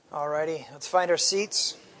Alrighty, let's find our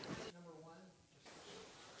seats.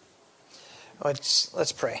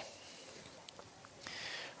 Let's pray.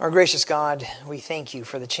 Our gracious God, we thank you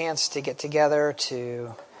for the chance to get together,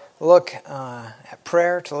 to look at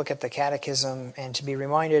prayer, to look at the Catechism, and to be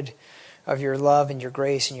reminded of your love and your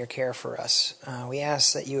grace and your care for us. We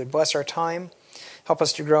ask that you would bless our time, help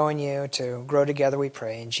us to grow in you, to grow together, we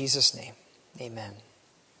pray. In Jesus' name, amen.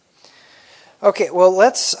 Okay, well,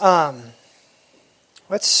 let's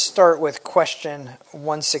start with question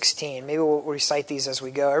 116. Maybe we'll recite these as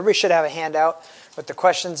we go. Everybody should have a handout with the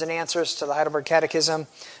questions and answers to the Heidelberg Catechism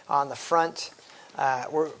on the front.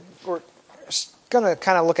 We're going to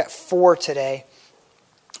kind of look at 4 today,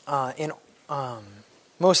 in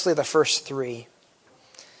mostly the first 3.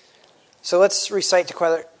 So let's recite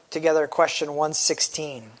together question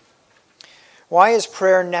 116. Why is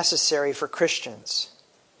prayer necessary for Christians?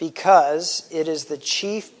 Because it is the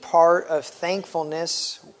chief part of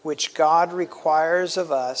thankfulness which God requires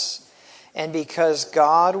of us, and because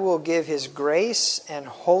God will give His grace and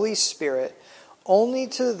Holy Spirit only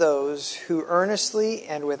to those who earnestly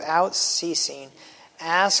and without ceasing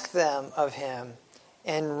ask them of Him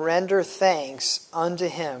and render thanks unto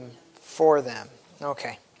Him for them.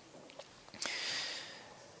 Okay.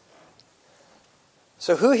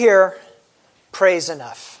 So who here prays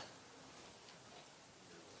enough?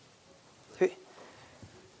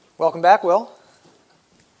 Welcome back, Will.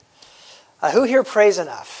 Who here prays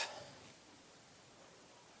enough?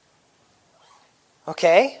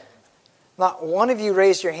 Okay. Not one of you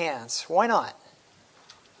raised your hands. Why not?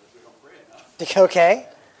 Because we don't pray enough. Okay.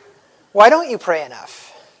 Why don't you pray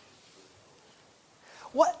enough?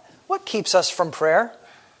 What keeps us from prayer?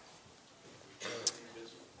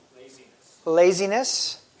 Laziness.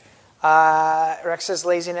 Laziness. Rex says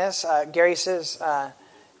laziness. Gary says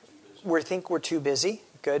we think we're too busy.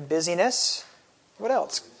 Good. Busyness. What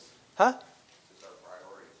else? Huh?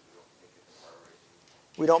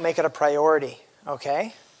 We don't make it a priority.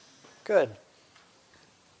 Okay. Good.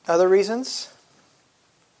 Other reasons?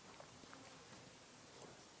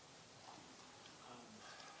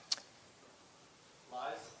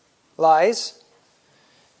 Lies.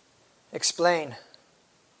 Explain.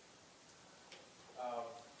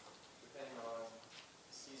 Depending on the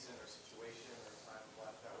season or situation or time of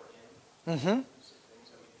life that we're in. Mm-hmm. Things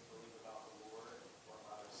that we can believe about the Lord or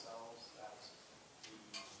about ourselves that we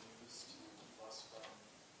use to keep us from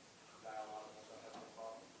dialogue with our Heavenly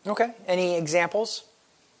Father. Okay. Any examples?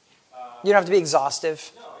 You don't have to be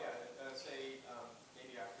exhaustive. No, yeah. I'd say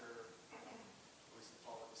maybe after we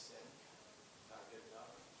call it a sin, not good enough.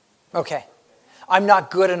 Okay. I'm not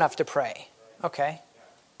good enough to pray. Okay.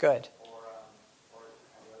 Good. Or on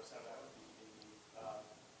the other side of that would be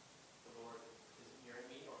the Lord isn't hearing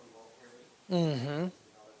me or He won't hear me. Mm-hmm. That'd be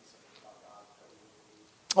something about God that we would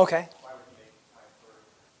believe. Okay. Why would He make time for a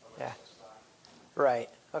Yeah. righteous time? Right.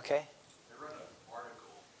 Okay. I read an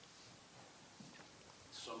article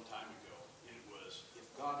some time ago, and it was,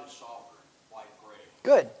 if God is sovereign, why pray?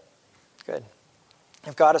 Good. Good.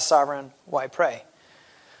 If God is sovereign, why pray?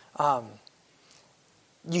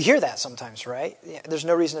 You hear that sometimes, right? There's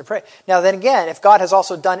no reason to pray. Now, then again, if God has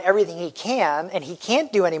also done everything He can and He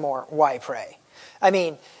can't do any more, why pray? I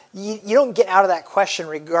mean, you don't get out of that question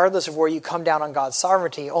regardless of where you come down on God's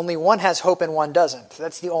sovereignty. Only one has hope and one doesn't.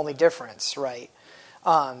 That's the only difference, right?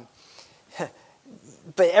 But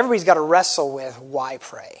everybody's got to wrestle with why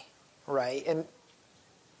pray, right? And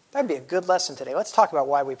that'd be a good lesson today. Let's talk about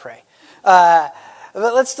why we pray. But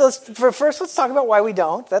let's talk about why we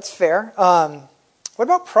don't. That's fair. What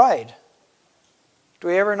about pride? Do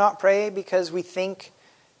we ever not pray because we think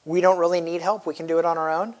we don't really need help? We can do it on our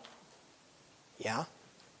own? Yeah.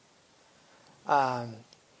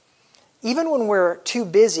 Even when we're too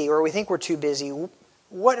busy or we think we're too busy,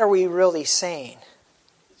 what are we really saying?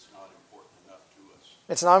 It's not important enough to us.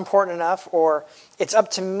 It's not important enough, or it's up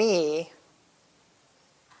to me.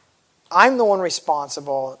 I'm the one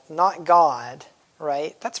responsible, not God,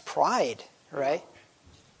 right? That's pride, right?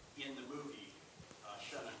 In the movie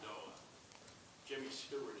Shenandoah, Jimmy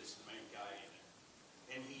Stewart is the main guy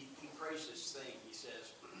in it. And he prays this thing. He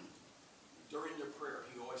says, during their prayer,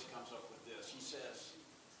 he always comes up with this. He says,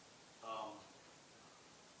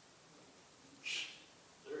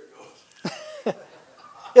 there it goes.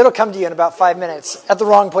 It'll come to you in about 5 minutes at the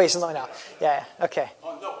wrong place. And no, yeah, okay.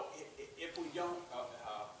 Oh, no, if we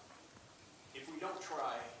don't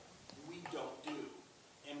try, we don't do.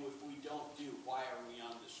 And if we don't do, why are we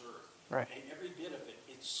on this earth? Right. And every bit of it,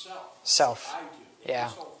 it's self. Self. I do. And Yeah.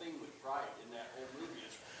 this whole thing with pride in that whole movie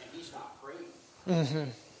is, and he's not praying. Mm-hmm.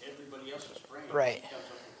 Everybody else is praying. Right. He comes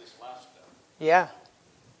up with this last stuff. Yeah.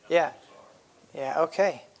 Yeah. Yeah,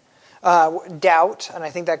 okay. Doubt, and I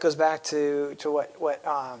think that goes back to what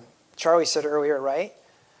Charlie said earlier, right?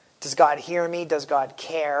 Does God hear me? Does God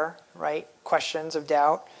care? Right? Questions of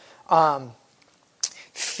doubt.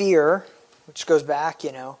 Fear, which goes back,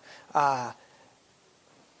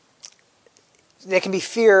 there can be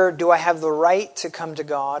fear, do I have the right to come to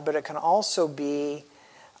God? But it can also be,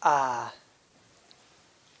 do I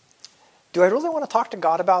really want to talk to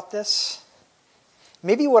God about this?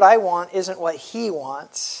 Maybe what I want isn't what He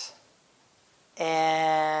wants,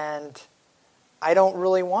 and I don't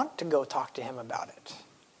really want to go talk to Him about it.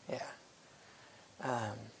 Yeah.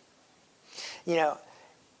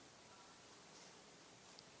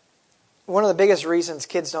 One of the biggest reasons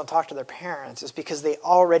kids don't talk to their parents is because they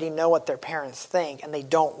already know what their parents think and they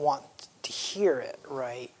don't want to hear it,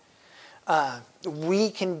 right? We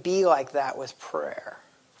can be like that with prayer.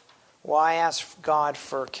 Why ask God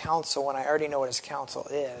for counsel when I already know what His counsel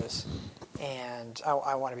is? And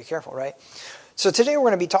I want to be careful, right? So today we're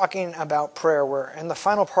going to be talking about prayer. We're in the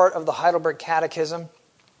final part of the Heidelberg Catechism.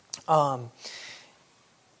 And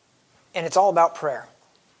it's all about prayer.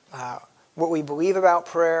 What we believe about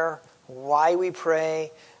prayer, why we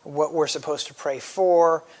pray, what we're supposed to pray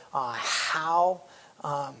for, how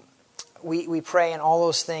we pray, and all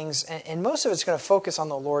those things. And most of it's going to focus on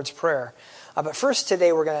the Lord's Prayer. But first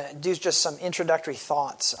today we're going to do just some introductory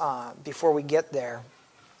thoughts before we get there.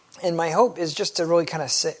 And my hope is just to really kind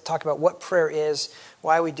of talk about what prayer is,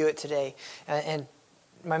 why we do it today. And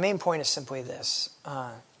my main point is simply this.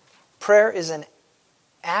 Prayer is an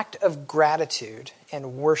act of gratitude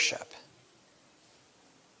and worship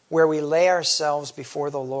where we lay ourselves before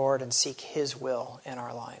the Lord and seek His will in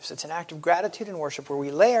our lives. It's an act of gratitude and worship where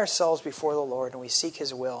we lay ourselves before the Lord and we seek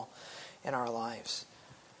His will in our lives.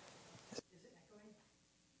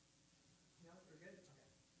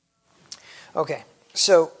 Okay,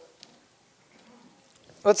 so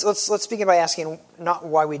let's begin by asking not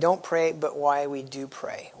why we don't pray, but why we do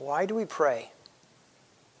pray. Why do we pray?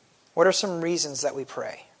 What are some reasons that we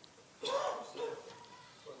pray?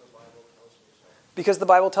 Because the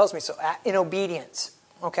Bible tells me so. In obedience.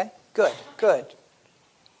 Okay, good.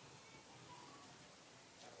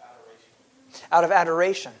 Out of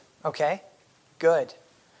adoration. Okay, good.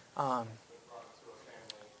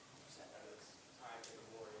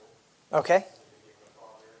 Okay.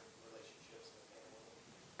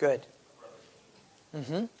 Good.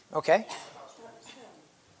 Okay.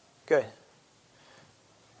 Good.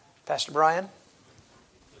 Pastor Brian?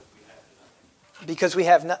 Because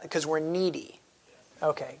we're needy.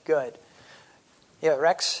 Okay, good. Yeah,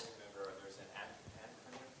 Rex?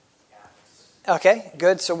 Okay,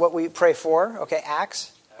 good. So what we pray for? Okay,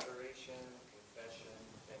 Acts? Adoration, confession,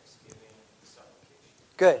 thanksgiving, supplication.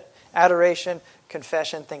 Good. Adoration,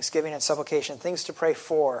 confession, thanksgiving, and supplication. Things to pray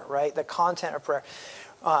for, right? The content of prayer.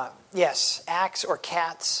 Yes, Acts or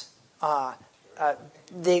cats.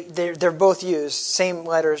 They're both used. Same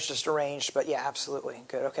letters, just arranged. But yeah, absolutely.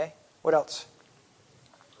 Good, okay. What else?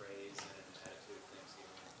 Praise and attitude of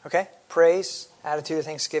thanksgiving. Okay, praise, attitude of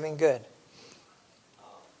thanksgiving. Good.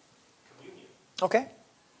 Communion. Okay.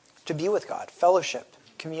 To be with God, fellowship,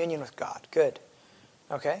 communion with God. Good.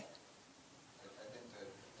 Okay. I think that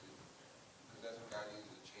because that's what God uses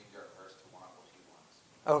to change our hearts to want what He wants.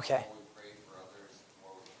 Okay. The more we pray for others, the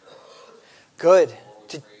more we care about others. Good. The more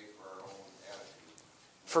we pray for our own attitude,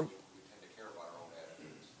 For we tend to care about our own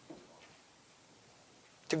attitudes.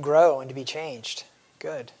 to grow and to be changed.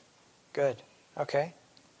 Good. Okay.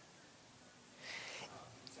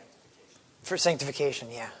 For sanctification,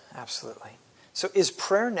 yeah, absolutely. So is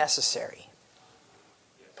prayer necessary?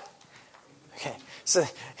 Okay. So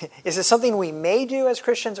is it something we may do as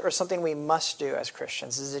Christians or something we must do as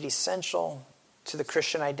Christians? Is it essential to the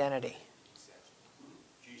Christian identity?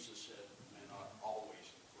 Jesus said, "Men ought always to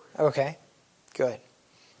pray." Okay. Good.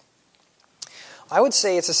 I would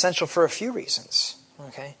say it's essential for a few reasons.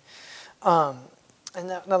 Okay. And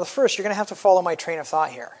now the first, you're going to have to follow my train of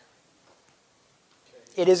thought here.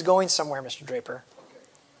 It is going somewhere, Mr. Draper.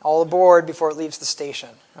 All aboard before it leaves the station.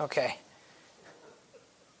 Okay.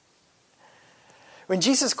 When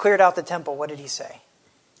Jesus cleared out the temple, what did He say?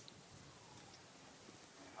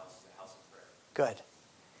 House is a house of prayer. Good.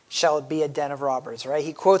 Shall it be a den of robbers, right?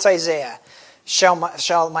 He quotes Isaiah. Shall my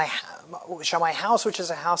house, which is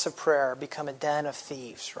a house of prayer, become a den of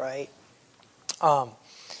thieves, right?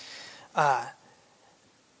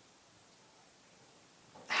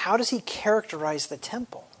 How does He characterize the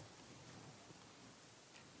temple?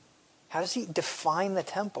 How does He define the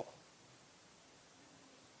temple?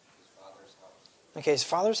 His Father's house. Okay, His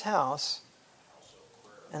Father's house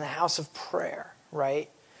and the house of prayer, right?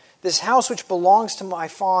 This house which belongs to my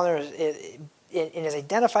Father and is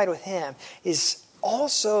identified with him is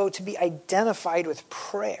also to be identified with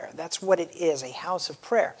prayer. That's what it is, a house of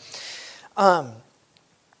prayer. That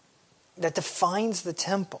defines the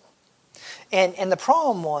temple. And the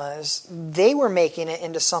problem was they were making it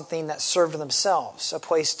into something that served themselves, a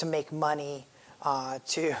place to make money,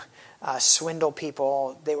 to swindle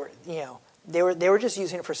people. They were just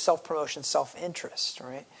using it for self-promotion, self-interest,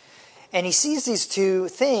 right? And he sees these two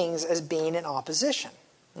things as being in opposition.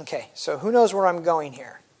 Okay, so who knows where I'm going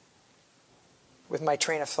here with my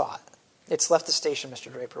train of thought? It's left the station,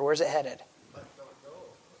 Mr. Draper. Where's it headed? I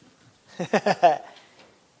don't know.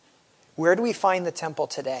 Where do we find the temple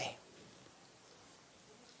today?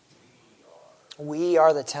 We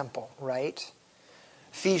are the temple, right?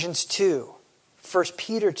 Ephesians 2, 1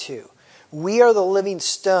 Peter 2. We are the living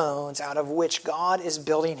stones out of which God is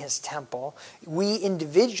building his temple. We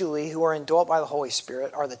individually, who are indwelt by the Holy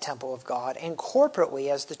Spirit, are the temple of God. And corporately,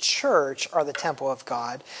 as the church, are the temple of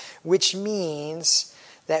God. Which means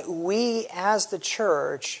that we, as the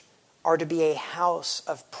church, are to be a house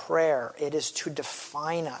of prayer. It is to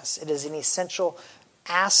define us. It is an essential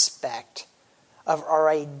aspect of our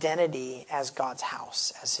identity as God's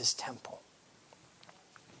house, as his temple.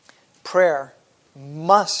 Prayer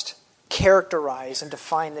must characterize and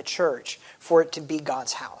define the church for it to be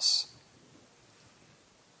God's house.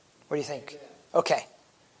 What do you think? Okay.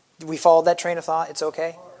 We followed that train of thought? It's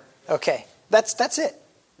okay? Okay. That's it.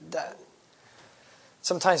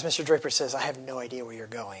 Sometimes Mr. Draper says, I have no idea where you're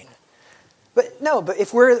going. But no, but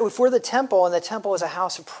if we're the temple and the temple is a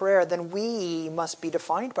house of prayer, then we must be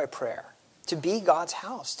defined by prayer to be God's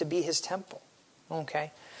house, to be his temple.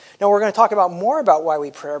 Okay? Now we're going to talk about more about why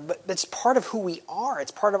we pray, but it's part of who we are.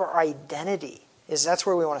 It's part of our identity. That's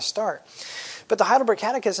where we want to start. But the Heidelberg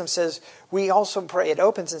Catechism says we also pray. It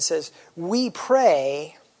opens and says we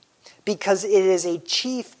pray because it is the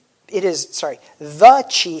chief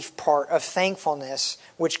part of thankfulness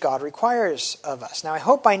which God requires of us. Now I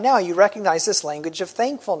hope by now you recognize this language of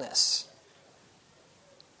thankfulness.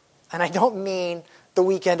 And I don't mean the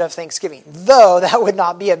weekend of Thanksgiving, though that would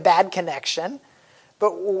not be a bad connection.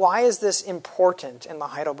 But why is this important in the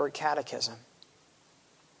Heidelberg Catechism?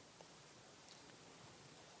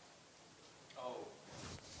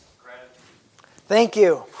 Gratitude. Thank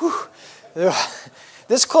you. Whew.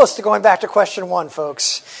 This close to going back to question 1,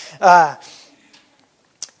 folks.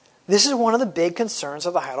 This is one of the big concerns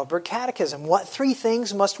of the Heidelberg Catechism. What 3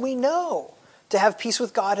 things must we know to have peace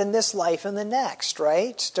with God in this life and the next,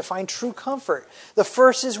 right? To find true comfort. The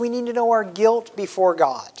first is we need to know our guilt before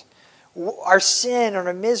God. Our sin and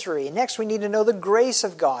our misery. Next, we need to know the grace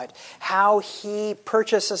of God, how he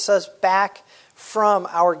purchases us back from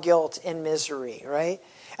our guilt and misery, right?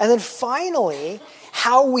 And then finally,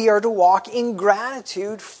 how we are to walk in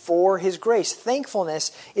gratitude for his grace.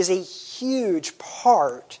 Thankfulness is a huge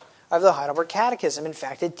part of the Heidelberg Catechism. In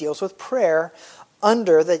fact, it deals with prayer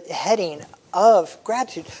under the heading of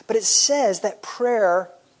gratitude. But it says that prayer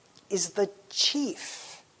is the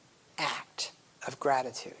chief act of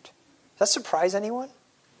gratitude. Does that surprise anyone?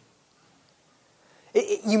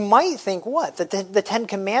 You might think what? That the 10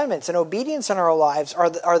 Commandments and obedience in our lives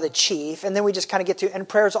are the chief, and then we just kind of get to, and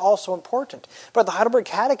prayer is also important. But the Heidelberg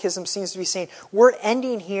Catechism seems to be saying, we're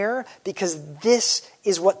ending here because this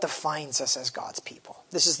is what defines us as God's people.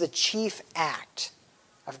 This is the chief act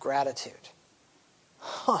of gratitude.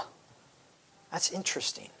 Huh. That's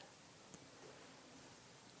interesting.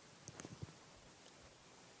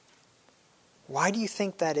 Why do you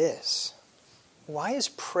think that is? Why is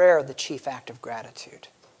prayer the chief act of gratitude?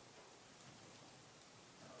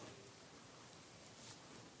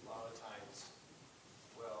 A lot of times,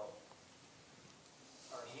 well,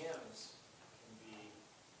 our hymns can be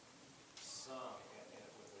sung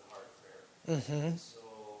with a heart prayer. Mm-hmm. So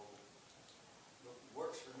what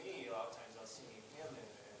works for me, a lot of times I'll sing a hymn and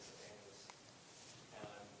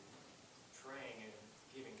I'm praying and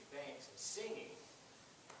giving thanks and singing.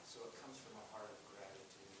 So it comes from a heart of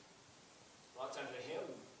gratitude. A lot of times a hymn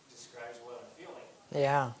describes what I'm feeling.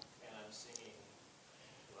 Yeah. And I'm singing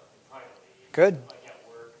privately. Good. Like at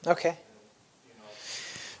work. Okay. And,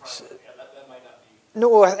 privately. That might not be.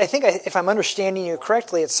 No, I think if I'm understanding you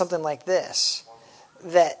correctly, it's something like this.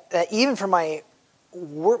 That even for my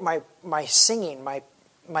singing,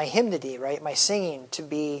 my hymnody, right? My singing to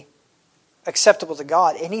be acceptable to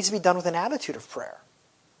God, it needs to be done with an attitude of prayer,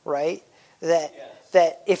 right? That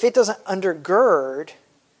if it doesn't undergird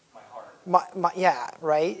My heart.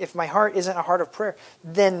 right? If my heart isn't a heart of prayer,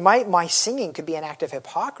 then my singing could be an act of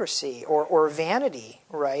hypocrisy or vanity,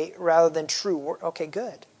 right? Rather than true work. Okay,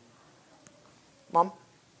 good. Mom?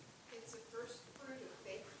 It's a first fruit of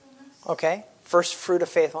faithfulness. Okay. First fruit of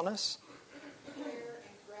faithfulness.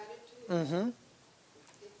 Mm-hmm.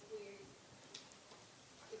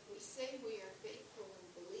 If we say we are faithful and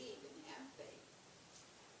believe and have faith,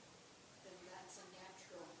 then that's a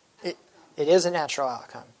natural outcome. It is a natural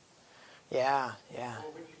outcome. Yeah, yeah.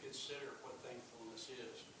 Well, when you consider what thankfulness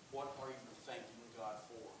is, what are you thanking God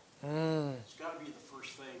for? It's got to be the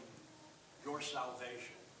first thing, your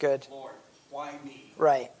salvation. Good. Lord, why me?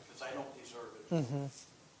 Right. Because I don't deserve it. Mm-hmm.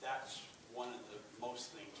 That's one of the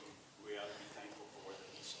most things we ought to be thankful for, that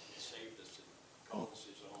He saved us and called us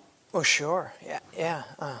His own. Oh, sure. Yeah, yeah.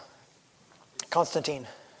 Constantine.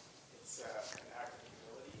 It's an act of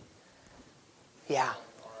humility. Yeah.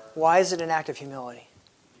 Why is it an act of humility?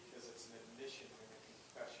 Because it's an admission and a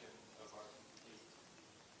confession of our complete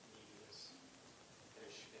neediness. And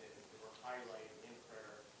we're highlighting in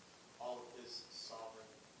prayer all of His sovereign,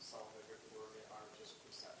 self-evident work and our just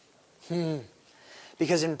perception of it.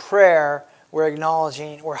 Because in prayer, we're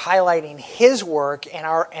highlighting His work and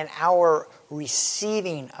our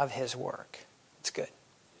receiving of His work. It's good.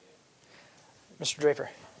 Mr. Draper.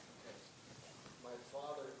 My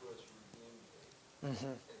Father who has redeemed me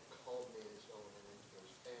and called me His own and into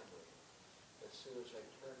His family, as soon as I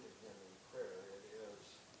turn to Him in prayer, it is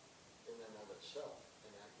in and of itself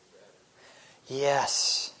an act of gratitude.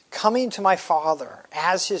 Yes. Coming to my Father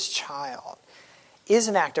as His child is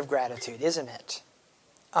an act of gratitude, isn't it?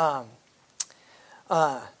 Now,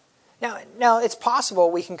 it's possible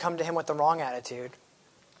we can come to Him with the wrong attitude.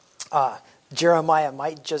 Jeremiah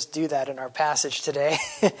might just do that in our passage today.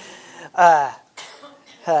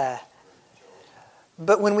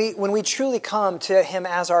 But when we truly come to Him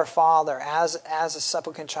as our Father, as a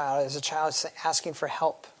supplicant child, as a child asking for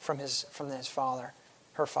help from his father,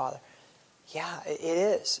 her father, yeah, it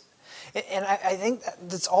is. And I think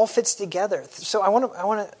this all fits together. So I want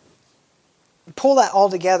to pull that all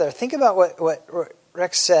together. Think about what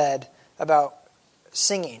Rex said about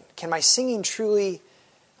singing. Can my singing truly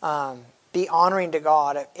be honoring to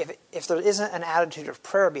God if there isn't an attitude of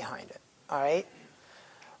prayer behind it? All right?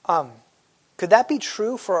 Could that be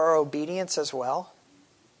true for our obedience as well?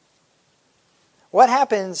 What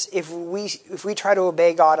happens if we try to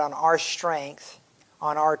obey God on our strength,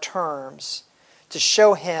 on our terms, to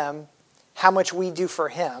show Him how much we do for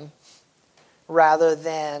Him, rather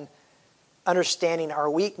than understanding our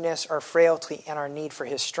weakness, our frailty, and our need for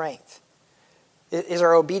His strength? Is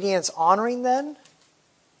our obedience honoring then?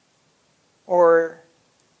 Or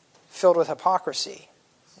filled with hypocrisy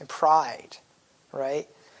and pride, right?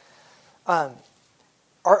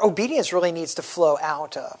 Our obedience really needs to flow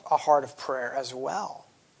out of a heart of prayer as well.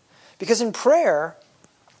 Because in prayer,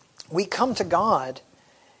 we come to God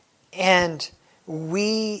and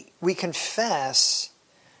we confess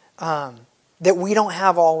that we don't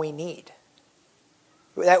have all we need.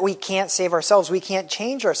 That we can't save ourselves. We can't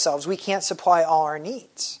change ourselves. We can't supply all our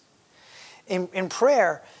needs. In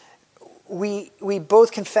prayer, we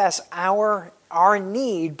both confess our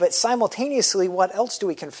need, but simultaneously, what else do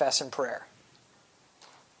we confess in prayer?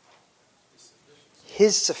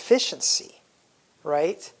 His sufficiency,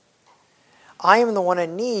 right? I am the one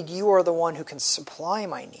in need. You are the one who can supply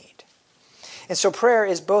my need. And so prayer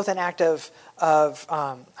is both an act of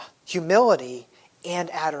humility and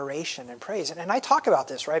adoration and praise. And I talk about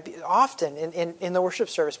this, right, often in the worship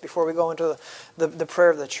service before we go into the prayer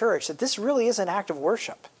of the church, that this really is an act of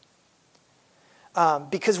worship.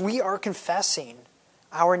 Because we are confessing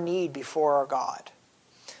our need before our God.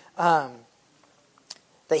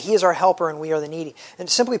 That He is our helper and we are the needy. And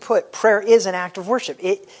simply put, prayer is an act of worship.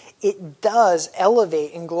 It does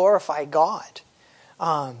elevate and glorify God.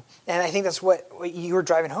 And I think that's what you were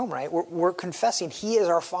driving home, right? We're confessing He is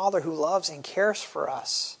our Father who loves and cares for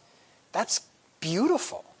us. That's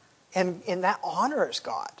beautiful. And that honors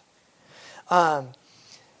God.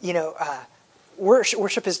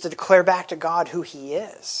 Worship is to declare back to God who He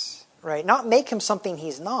is, right? Not make Him something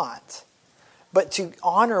He's not, but to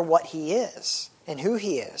honor what He is and who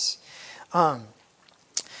He is.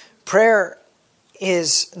 Prayer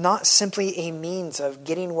is not simply a means of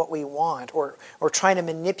getting what we want or trying to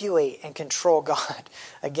manipulate and control God.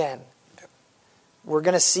 Again, we're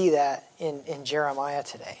going to see that in Jeremiah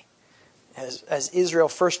today. As Israel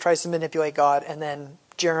first tries to manipulate God, and then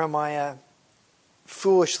Jeremiah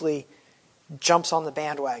foolishly jumps on the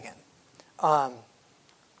bandwagon.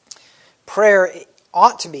 Prayer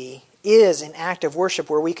is an act of worship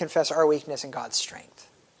where we confess our weakness and God's strength,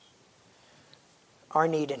 our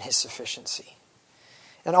need and His sufficiency.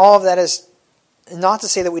 And all of that is not to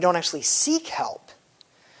say that we don't actually seek help.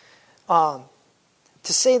 To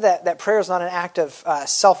say that prayer is not an act of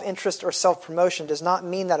self-interest or self-promotion does not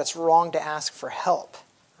mean that it's wrong to ask for help,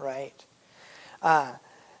 right?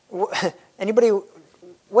 Anybody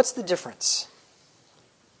What's the difference?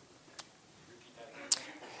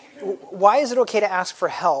 Why is it okay to ask for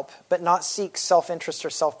help but not seek self-interest or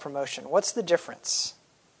self-promotion? What's the difference?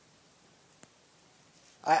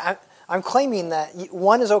 I'm claiming that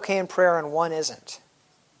one is okay in prayer and one isn't.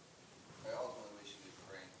 Ultimately, we should be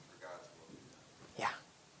praying for God's will to be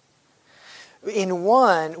done. Yeah. In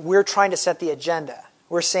one, we're trying to set the agenda.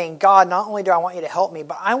 We're saying, God, not only do I want you to help me,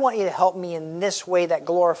 but I want you to help me in this way that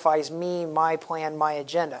glorifies me, my plan, my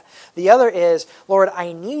agenda. The other is, Lord,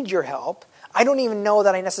 I need your help. I don't even know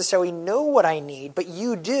that I necessarily know what I need, but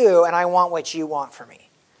you do, and I want what you want for me.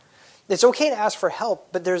 It's okay to ask for help,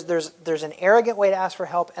 but there's an arrogant way to ask for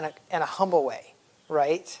help and a humble way,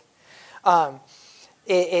 right?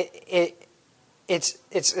 It's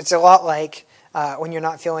a lot like when you're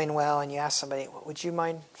not feeling well and you ask somebody, would you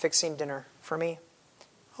mind fixing dinner for me?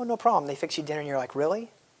 Oh, no problem. They fix you dinner and you're like, really?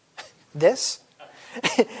 This?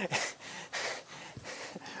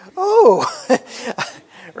 Oh,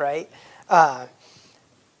 right?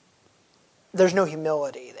 There's no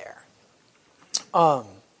humility there.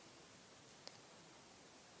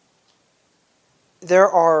 There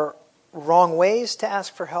are wrong ways to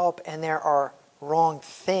ask for help, and there are wrong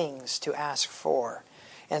things to ask for.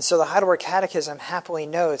 And so the Heidelberg Catechism happily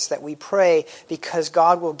notes that we pray because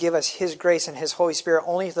God will give us His grace and His Holy Spirit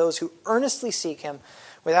only to those who earnestly seek Him,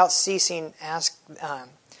 without ceasing ask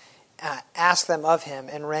them of Him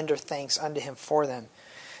and render thanks unto Him for them.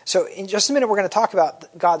 So in just a minute, we're going to talk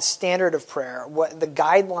about God's standard of prayer, what the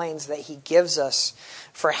guidelines that He gives us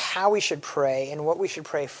for how we should pray and what we should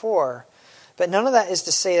pray for. But none of that is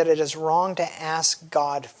to say that it is wrong to ask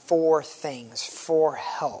God for things, for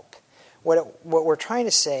help. What we're trying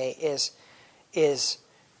to say is it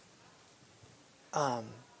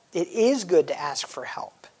is good to ask for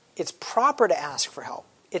help. It's proper to ask for help.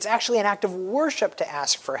 It's actually an act of worship to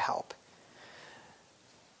ask for help.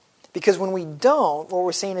 Because when we don't, what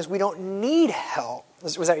we're saying is we don't need help.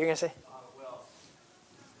 Was that what you're going to say? Well,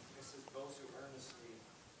 this is those who earnestly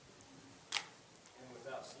and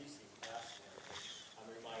without ceasing ask Him. I'm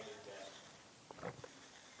reminded that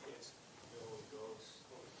it's the Holy Ghost,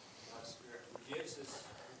 God's Spirit, who gives us,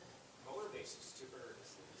 motivates us to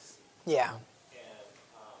earnestly seek. Yeah. And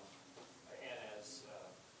as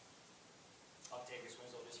Octavius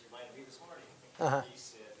Winslow just reminded me this morning, Uh-huh. he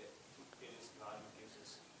said that it is God who gives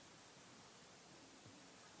us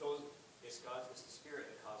it's the Spirit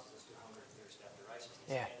that causes us to hunger and thirst after righteousness.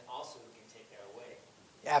 Yeah. And also we can take that away.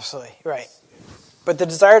 Absolutely, right. But the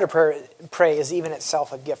desire to pray is even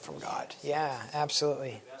itself a gift from God. Yeah,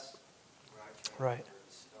 absolutely. That's where I Right.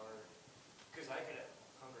 start. Because I could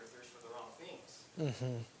hunger and thirst for the wrong things. Mm-hmm.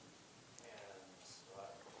 And so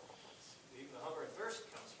even the hunger and thirst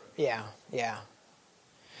comes from Yeah, yeah.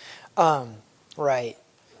 Right.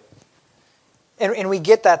 And we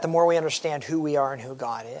get that the more we understand who we are and who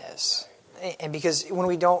God is. And because when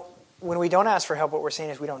we don't ask for help, what we're saying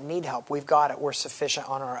is we don't need help. We've got it. We're sufficient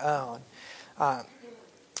on our own.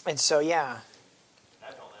 And so, yeah.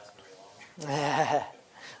 That don't last very long.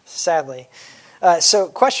 Sadly. So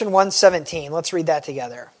question 117. Let's read that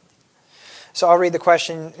together. So I'll read the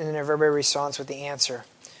question and then everybody responds with the answer.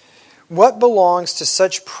 What belongs to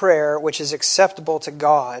such prayer which is acceptable to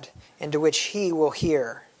God and to which He will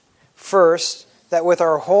hear? First, that with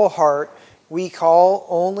our whole heart we call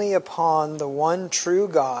only upon the one true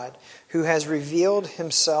God who has revealed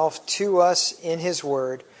Himself to us in His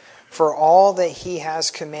Word for all that He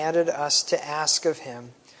has commanded us to ask of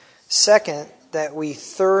Him. Second, that we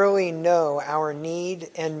thoroughly know our need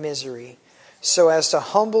and misery, so as to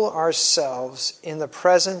humble ourselves in the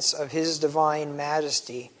presence of His divine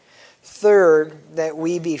majesty. Third, that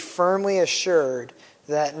we be firmly assured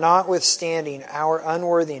that notwithstanding our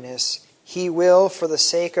unworthiness, He will, for the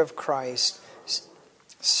sake of Christ,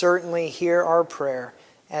 certainly hear our prayer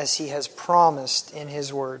as He has promised in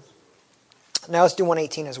His Word. Now let's do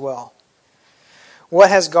 118 as well. What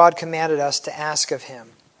has God commanded us to ask of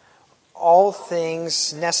Him? All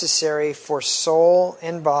things necessary for soul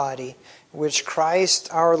and body, which Christ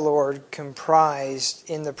our Lord comprised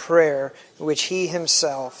in the prayer which He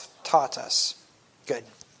Himself taught us. Good.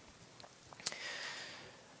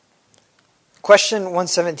 Question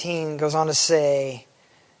 117 goes on to say,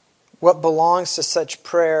 what belongs to such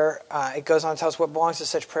prayer, it goes on to tell us what belongs to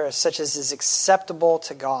such prayer, such as is acceptable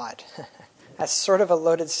to God. That's sort of a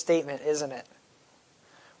loaded statement, isn't it?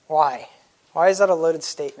 Why? Why is that a loaded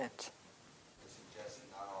statement?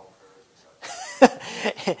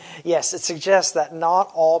 Yes, it suggests that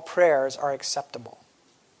not all prayers are acceptable.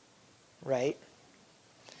 Right?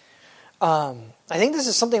 I think this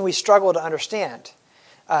is something we struggle to understand.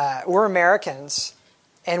 We're Americans,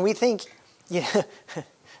 and we think,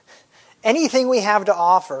 anything we have to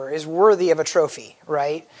offer is worthy of a trophy,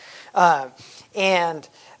 right? And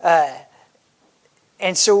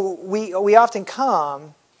so we often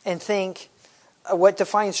come and think what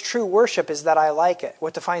defines true worship is that I like it.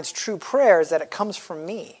 What defines true prayer is that it comes from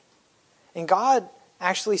me. And God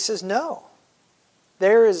actually says no.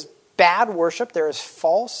 There is bad worship, there is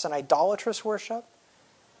false and idolatrous worship,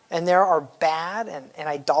 and there are bad and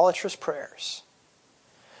idolatrous prayers.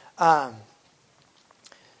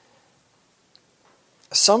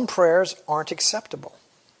 Some prayers aren't acceptable.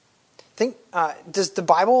 Does the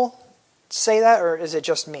Bible say that, or is it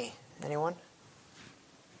just me? Anyone?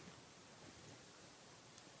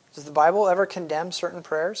 Does the Bible ever condemn certain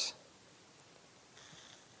prayers?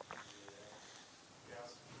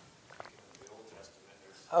 Yes. In the Old Testament,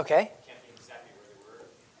 Okay. I can't think exactly where they were.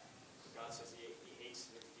 God says he hates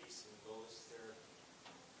their feasts and loathes their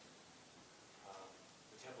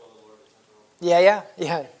the temple of the Lord, the temple.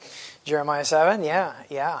 Yeah. Jeremiah 7,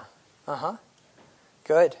 yeah. Uh-huh.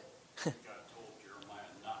 Good. God told Jeremiah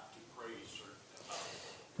not to pray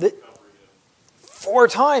about recovery of 4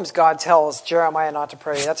 times God tells Jeremiah not to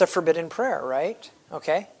pray. That's a forbidden prayer, right?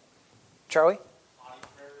 Okay. Charlie? Haughty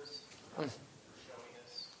prayers, for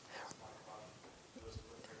showiness, those who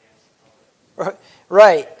put their hands to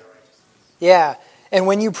Right. Yeah. And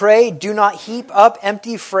when you pray, do not heap up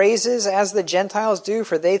empty phrases as the Gentiles do,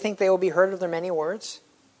 for they think they will be heard of their many words.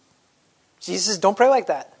 Jesus says, don't pray like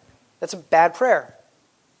that. That's a bad prayer.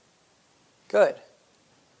 Good.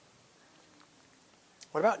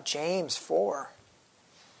 What about James 4?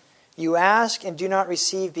 You ask and do not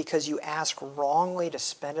receive because you ask wrongly to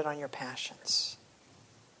spend it on your passions.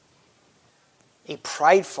 A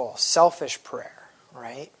prideful, selfish prayer,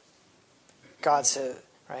 right? God said,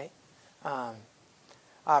 right?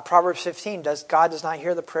 Proverbs 15, God does not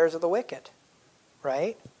hear the prayers of the wicked,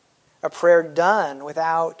 right? A prayer done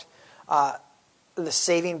without the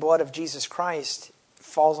saving blood of Jesus Christ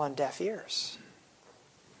falls on deaf ears,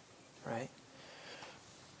 right?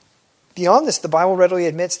 Beyond this, the Bible readily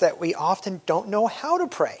admits that we often don't know how to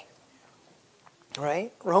pray,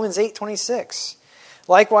 right? Romans 8:26.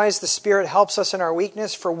 Likewise, the Spirit helps us in our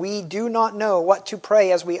weakness, for we do not know what to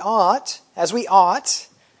pray as we ought.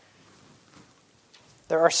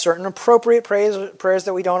 There are certain appropriate prayers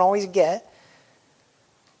that we don't always get,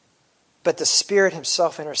 but the Spirit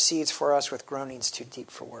himself intercedes for us with groanings too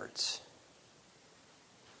deep for words.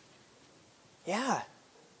 Yeah.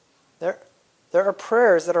 There are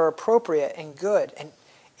prayers that are appropriate and good,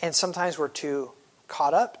 and sometimes we're too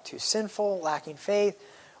caught up, too sinful, lacking faith,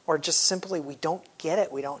 or just simply we don't get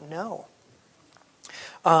it, we don't know.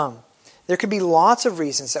 There could be lots of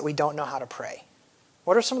reasons that we don't know how to pray.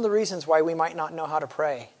 What are some of the reasons why we might not know how to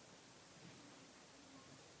pray?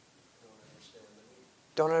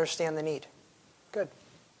 Don't understand the need. Good.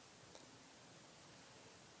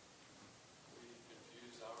 We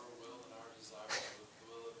confuse our will and our desires with the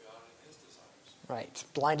will of God and His desires. Right.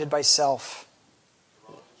 Blinded by self.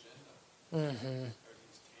 The wrong agenda. Mm-hmm.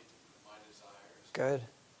 Everything's tainted with my desires. Good.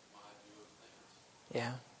 My view of things.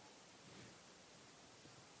 Yeah.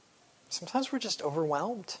 Sometimes we're just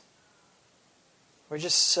overwhelmed. We're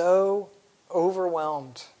just so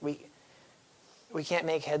overwhelmed. We can't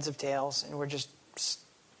make heads of tails, and we're just,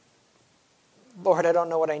 Lord, I don't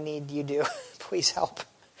know what I need. You do. Please help.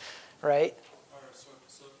 Right? Or so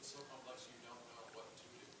complex you don't know what to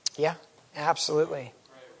do. Yeah, absolutely.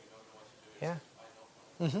 Pray, we don't know what to do. Yeah. I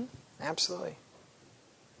don't know. Mm-hmm. Absolutely.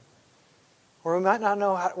 Or we might not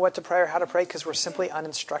know what to pray or how to pray because we're simply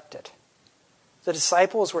uninstructed. The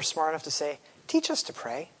disciples were smart enough to say, teach us to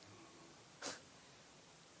pray.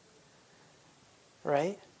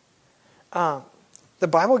 Right? The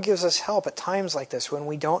Bible gives us help at times like this when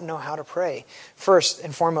we don't know how to pray. First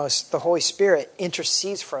and foremost, the Holy Spirit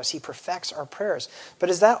intercedes for us. He perfects our prayers.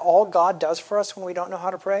 But is that all God does for us when we don't know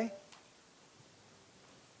how to pray?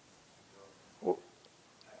 I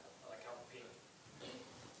like how Peter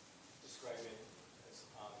described it as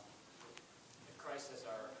Christ as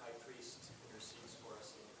our high priest intercedes for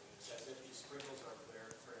us. It says that he sprinkles our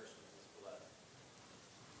prayers with his blood.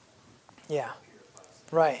 Yeah. Purifies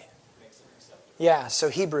them. Right. Makes them acceptable. Yeah, so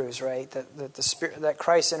Hebrews, right? That the Spirit, that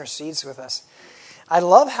Christ intercedes with us. I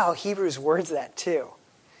love how Hebrews words that too.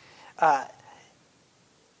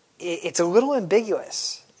 It's a little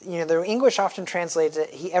ambiguous. You know, the English often translates it,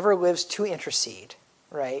 he ever lives to intercede,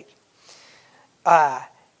 right?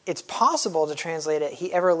 It's possible to translate it,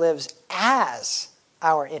 he ever lives as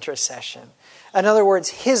our intercession. In other words,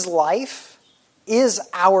 his life is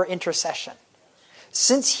our intercession.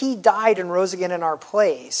 Since he died and rose again in our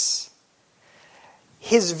place,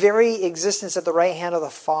 his very existence at the right hand of the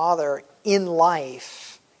Father in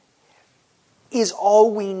life is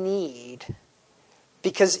all we need,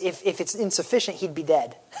 because if it's insufficient, he'd be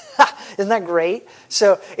dead. Isn't that great?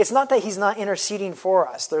 So it's not that he's not interceding for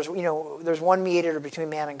us. There's one mediator between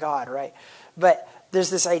man and God, right? But there's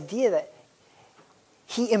this idea that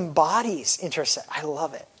he embodies intercession. I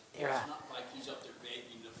love it. It's not like he's up there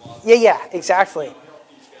begging the Father. Yeah, exactly. Help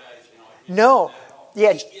these guys, No.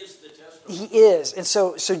 Yeah. He is the testimony. He is. And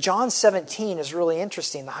so John 17 is really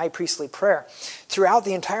interesting, the high priestly prayer. Throughout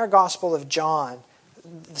the entire Gospel of John,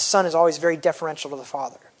 the Son is always very deferential to the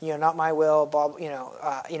Father. Not my will, blah,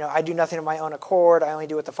 I do nothing of my own accord. I only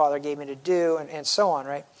do what the Father gave me to do, and so on,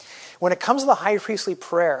 right? When it comes to the high priestly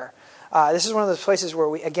prayer, this is one of those places where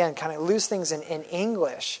we, again, kind of lose things in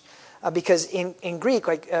English, because in Greek,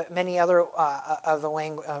 like many other of the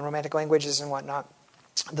Romantic languages and whatnot,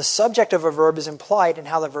 the subject of a verb is implied in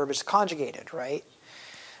how the verb is conjugated, right?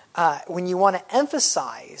 When you want to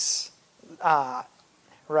emphasize,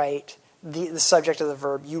 right, the subject of the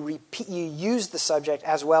verb, you use the subject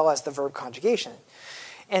as well as the verb conjugation.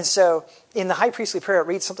 And so in the high priestly prayer, it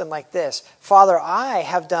reads something like this: Father, I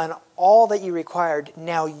have done all that you required.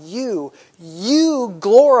 Now you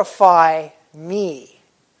glorify me,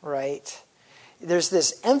 right? There's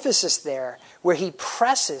this emphasis there where he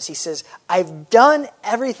presses. He says, I've done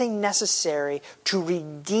everything necessary to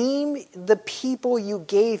redeem the people you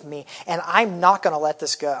gave me, and I'm not going to let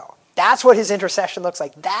this go. That's what his intercession looks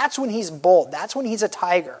like. That's when he's bold. That's when he's a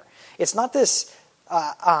tiger. It's not this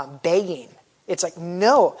begging. It's like,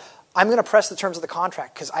 no, I'm going to press the terms of the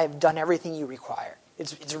contract because I have done everything you require.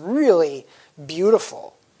 It's really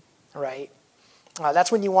beautiful, right?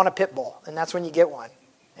 That's when you want a pit bull, and that's when you get one.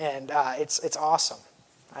 And it's awesome.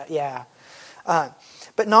 Yeah.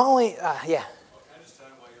 But not only, yeah. Well, can I just tell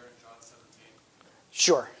you while you're in John 17?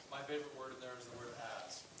 Sure. My favorite word in there is the word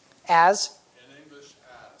as. As? In English,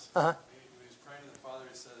 as. Uh-huh. When he's praying to the Father,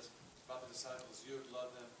 he says about the disciples, you would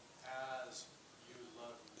love them as you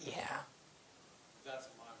love me. Yeah. That's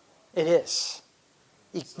mind-blowing. It is.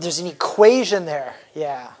 There's an equation there.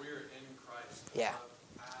 Yeah. We're in Christ. Yeah.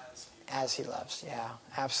 As he As he loves. Yeah,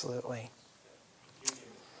 absolutely.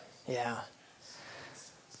 Yeah.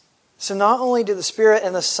 So not only do the Spirit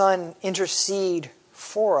and the Son intercede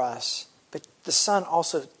for us, but the Son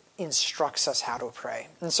also instructs us how to pray.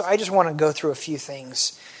 And so I just want to go through a few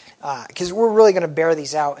things, because we're really going to bear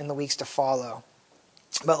these out in the weeks to follow.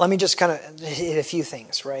 But let me just kind of hit a few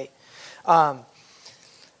things, right?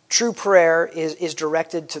 True prayer is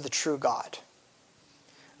directed to the true God.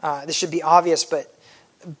 This should be obvious, but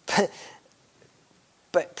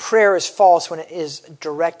prayer is false when it is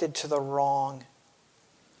directed to the wrong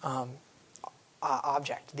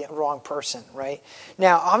object, the wrong person, right?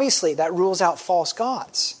 Now, obviously, that rules out false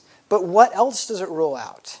gods. But what else does it rule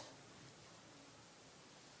out?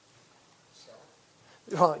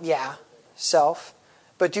 Well, yeah, self.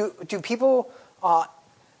 But do people...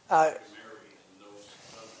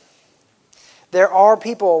 there are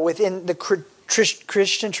people within the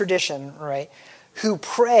Christian tradition, right, who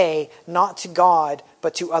pray not to God,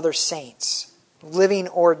 but to other saints, living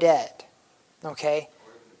or dead. Okay?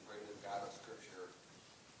 Or even pray to the God of Scripture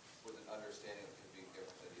with an understanding of him being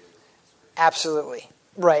different than he is in Scripture. Absolutely.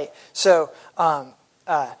 Right. So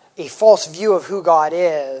a false view of who God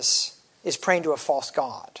is praying to a false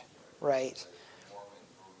God. Right?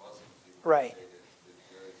 Right.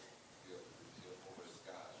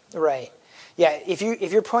 Right. Yeah, if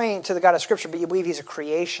you're praying to the God of Scripture, but you believe he's a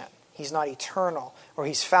creation, he's not eternal, or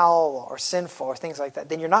he's foul or sinful or things like that,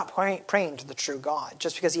 then you're not praying to the true God,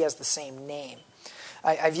 just because he has the same name.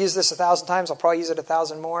 I've used this 1,000 times, I'll probably use it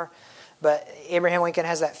 1,000 more, but Abraham Lincoln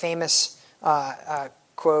has that famous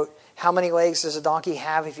quote, how many legs does a donkey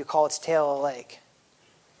have if you call its tail a leg?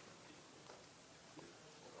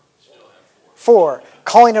 4.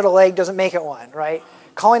 Calling it a leg doesn't make it one, right?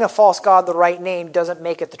 Calling a false god the right name doesn't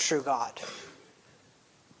make it the true God.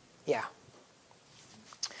 Yeah.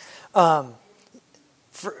 But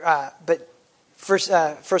 1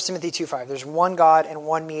 Timothy 2:5, there's one God and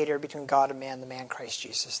one mediator between God and man, the man Christ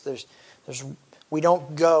Jesus. We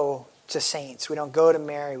don't go to saints. We don't go to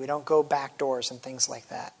Mary. We don't go back doors and things like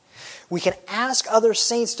that. We can ask other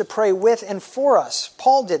saints to pray with and for us.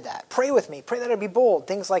 Paul did that. Pray with me. Pray that I be bold.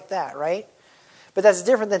 Things like that, right? But that's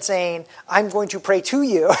different than saying, I'm going to pray to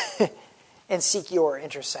you and seek your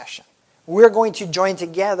intercession. We're going to join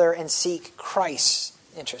together and seek Christ's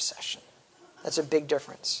intercession. That's a big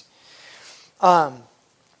difference.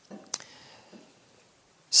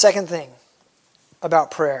 Second thing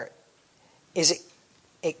about prayer is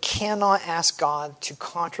it cannot ask God to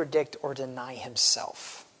contradict or deny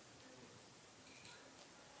himself.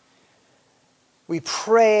 We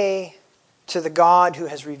pray to the God who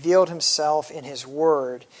has revealed himself in his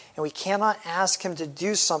word, and we cannot ask him to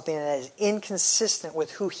do something that is inconsistent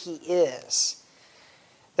with who he is.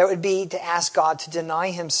 That would be to ask God to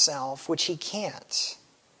deny himself, which he can't.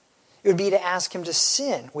 It would be to ask him to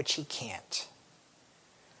sin, which he can't.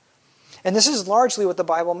 And this is largely what the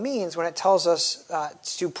Bible means when it tells us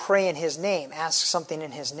to pray in his name, ask something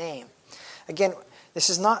in his name. Again, this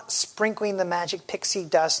is not sprinkling the magic pixie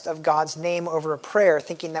dust of God's name over a prayer,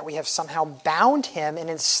 thinking that we have somehow bound him and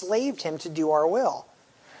enslaved him to do our will.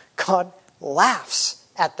 God laughs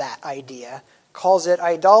at that idea, calls it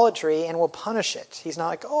idolatry, and will punish it. He's not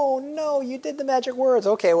like, oh no, you did the magic words.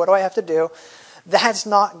 Okay, what do I have to do? That's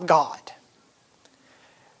not God.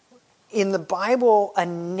 In the Bible, a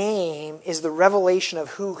name is the revelation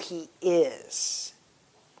of who he is.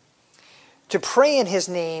 To pray in his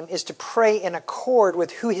name is to pray in accord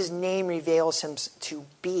with who his name reveals him to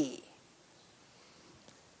be.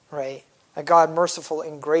 Right? A God merciful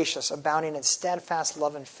and gracious, abounding in steadfast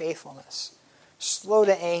love and faithfulness, slow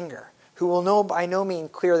to anger, who will by no means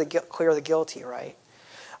clear the guilty, right?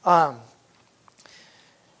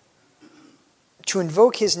 To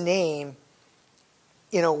invoke his name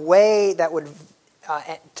in a way that would,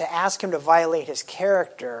 to ask him to violate his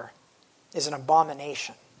character is an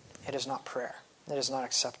abomination. It is not prayer. It is not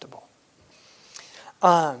acceptable.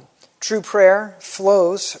 True prayer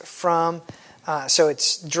flows from, so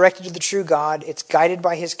it's directed to the true God, it's guided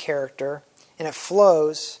by his character, and it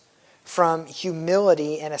flows from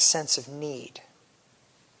humility and a sense of need.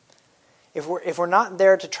 If we're not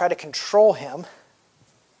there to try to control him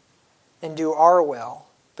and do our will,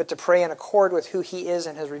 but to pray in accord with who he is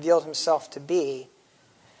and has revealed himself to be,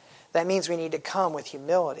 that means we need to come with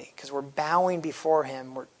humility because we're bowing before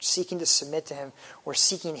him. We're seeking to submit to him. We're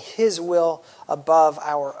seeking his will above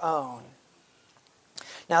our own.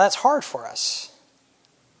 Now that's hard for us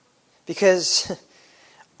because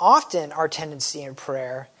often our tendency in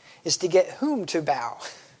prayer is to get whom to bow?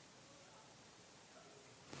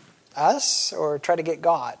 Us or try to get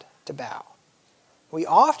God to bow? We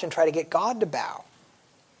often try to get God to bow,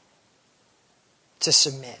 to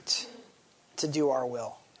submit, to do our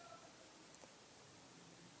will.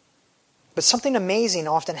 But something amazing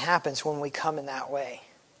often happens when we come in that way.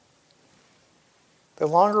 The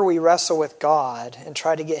longer we wrestle with God and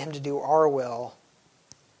try to get him to do our will,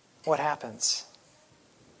 what happens?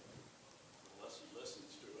 Unless he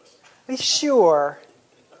listens to us.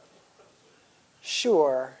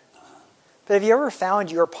 Sure. But have you ever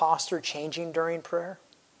found your posture changing during prayer?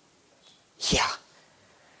 Yeah.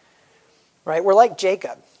 Right? We're like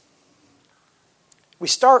Jacob. We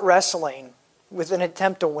start wrestling with an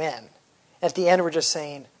attempt to win. At the end, we're just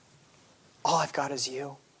saying, all I've got is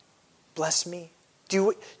you. Bless me. Do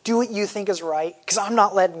what you think is right, because I'm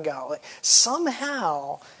not letting go. Like,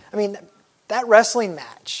 somehow, that wrestling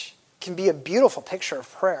match can be a beautiful picture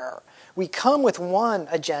of prayer. We come with one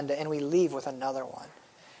agenda and we leave with another one.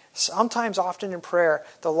 Sometimes, often in prayer,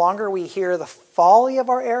 the longer we hear the folly of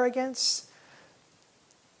our arrogance,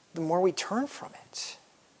 the more we turn from it.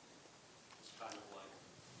 It's kind of like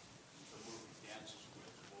the movie Dances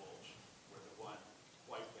with Wolves, where the one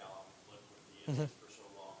white gal lived with the Indians for so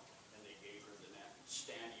long, and they gave her the name,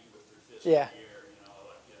 standing with her fist in the air,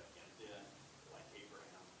 and then, like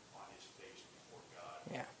Abraham, on his face before God.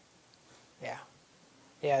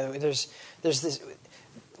 Yeah, there's this,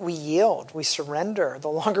 we yield, we surrender. The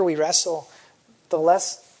longer we wrestle, the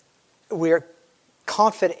less we're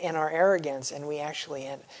confident in our arrogance, and we actually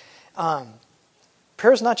end.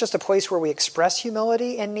 Prayer is not just a place where we express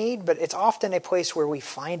humility and need, but it's often a place where we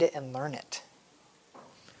find it and learn it.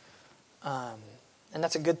 And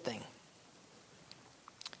that's a good thing.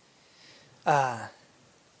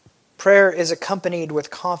 Prayer is accompanied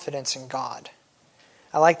with confidence in God.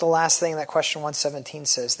 I like the last thing that question 117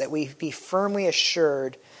 says, that we be firmly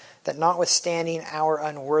assured that notwithstanding our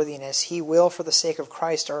unworthiness, he will, for the sake of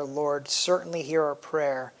Christ our Lord, certainly hear our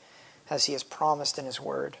prayer as he has promised in his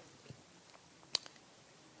word.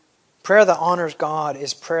 Prayer that honors God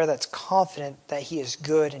is prayer that's confident that he is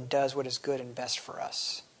good and does what is good and best for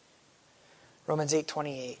us. Romans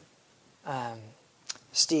 8:28.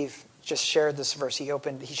 Steve just shared this verse. He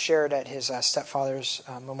shared at his stepfather's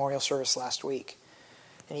memorial service last week.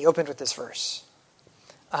 And he opened with this verse.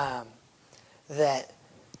 That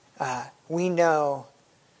we know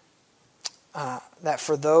that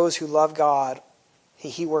for those who love God,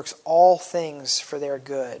 he works all things for their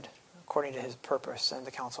good, according to his purpose and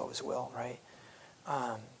the counsel of his will, right?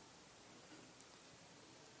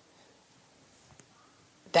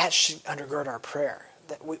 That should undergird our prayer.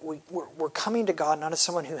 That we're coming to God not as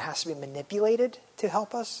someone who has to be manipulated to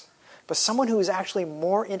help us, but someone who is actually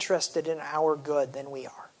more interested in our good than we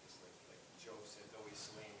are. Like Job said, though he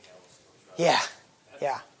slay me, I will still trust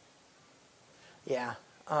him. Yeah.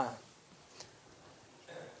 Brother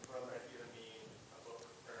had given me a book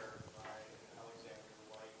of prayer by Alexander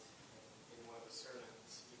White. In one of the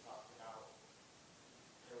sermons, he talked about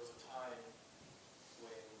there was a time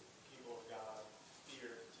when people of God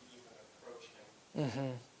feared to even approach him.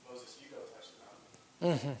 Mm-hmm. Moses, you go touch the mountain.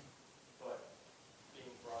 Mm-hmm. But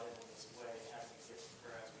being brought in this way, having a gift of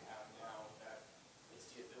prayer as we have now, that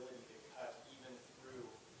it's the ability to cut even through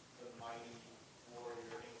the mighty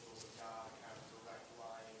warrior angels of God and have a direct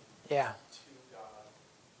line Yeah. to God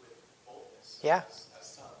with boldness Yeah. as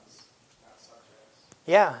sons, not subjects.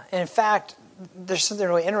 Yeah. And in fact, there's something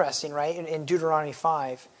really interesting, right? In Deuteronomy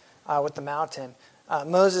 5, with the mountain.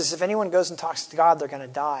 Moses, if anyone goes and talks to God, they're going to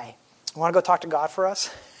die. You want to go talk to God for us?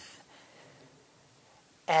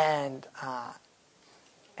 And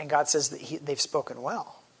God says that they've spoken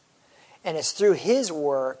well. And it's through his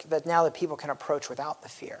work that now the people can approach without the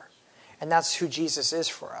fear. And that's who Jesus is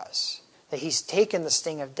for us. That he's taken the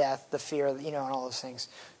sting of death, the fear, and all those things.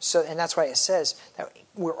 And that's why it says that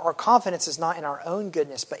our confidence is not in our own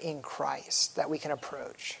goodness, but in Christ, that we can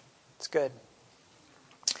approach. It's good.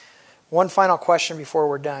 One final question before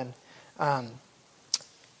we're done.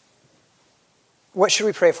 What should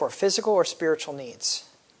we pray for, physical or spiritual needs?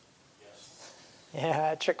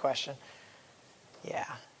 Yeah, trick question. Yeah.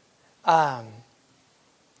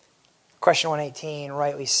 Question 118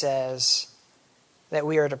 rightly says that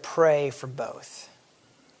we are to pray for both.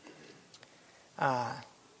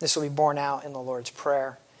 This will be borne out in the Lord's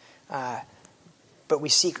Prayer. But we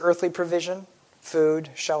seek earthly provision, food,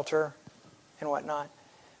 shelter, and whatnot.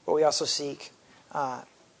 But we also seek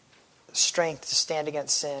strength to stand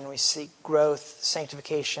against sin. We seek growth,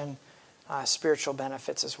 sanctification, spiritual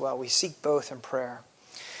benefits as well. We seek both in prayer.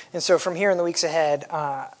 And so from here in the weeks ahead,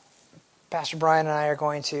 Pastor Brian and I are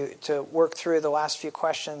going to work through the last few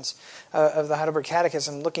questions of the Heidelberg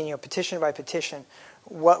Catechism, looking petition by petition,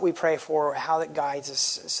 what we pray for, how that guides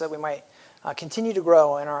us, so that we might continue to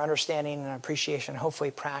grow in our understanding and appreciation, and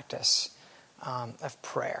hopefully practice of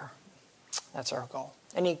prayer. That's our goal.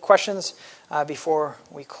 Any questions before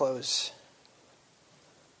we close?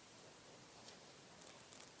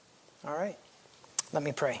 All right. Let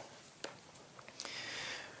me pray.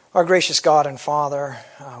 Our gracious God and Father,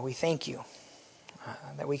 we thank you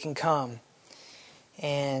that we can come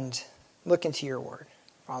and look into your word.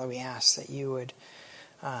 Father, we ask that you would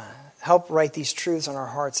help write these truths on our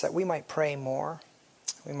hearts, that we might pray more,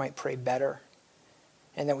 we might pray better,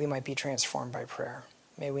 and that we might be transformed by prayer.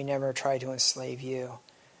 May we never try to enslave you,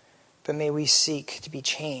 but may we seek to be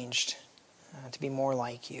changed, to be more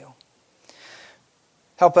like you.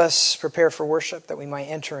 Help us prepare for worship, that we might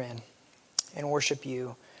enter in and worship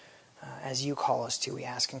you as you call us to. We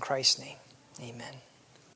ask in Christ's name. Amen.